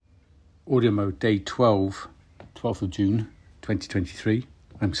Audio mode day 12, 12th of June 2023.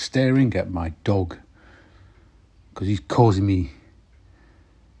 I'm staring at my dog because he's causing me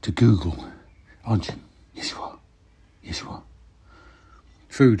to Google, aren't you? Yes, you are. Yes, you are.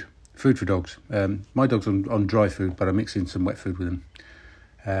 Food for dogs. My dog's on dry food, but I mix in some wet food with him.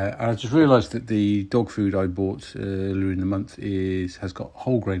 And I just realised that the dog food I bought earlier in the month has got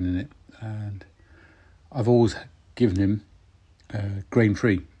whole grain in it, and I've always given him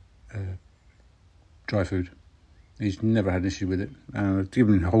grain-free dry food. He's never had an issue with it, and I've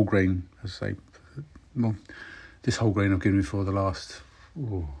given him whole grain. As I say, well, this whole grain I've given him for the last.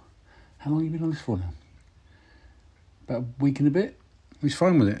 How long have you been on this for now? About a week and a bit. He's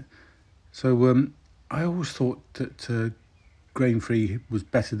fine with it. So I always thought that grain-free was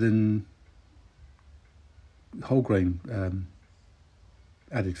better than whole grain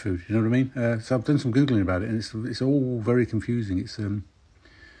added food. You know what I mean? So I've done some Googling about it, and it's all very confusing. It's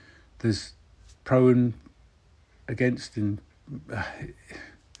there's pro and against, and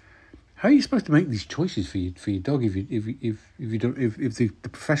how are you supposed to make these choices for your dog if the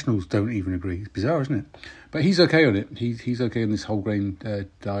professionals don't even agree? It's bizarre, isn't it? But he's okay on it. He's okay on this whole grain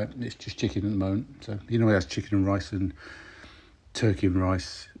diet. It's just chicken at the moment. So he has chicken and rice and duck and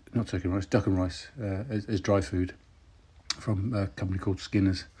rice as dry food from a company called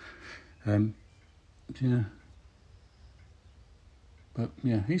Skinner's. Yeah. But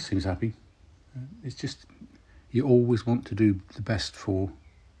yeah, he seems happy. It's just, you always want to do the best for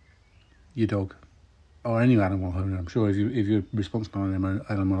your dog or any animal owner. I'm sure if you're responsible animal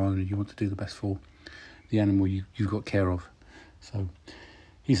owner, you want to do the best for the animal you've got care of. So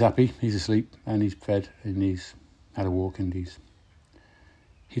he's happy, he's asleep, and he's fed, and he's had a walk, and he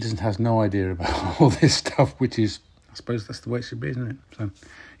has no idea about all this stuff, which is, I suppose that's the way it should be, isn't it? So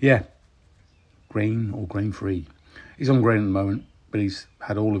yeah, grain or grain free. He's on grain at the moment, but he's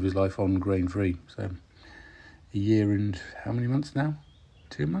had all of his life on grain free. So a year and how many months now?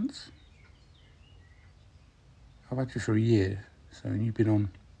 2 months? I've had you for a year. So you've been on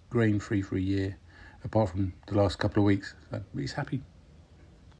grain free for a year, apart from the last couple of weeks. So he's happy.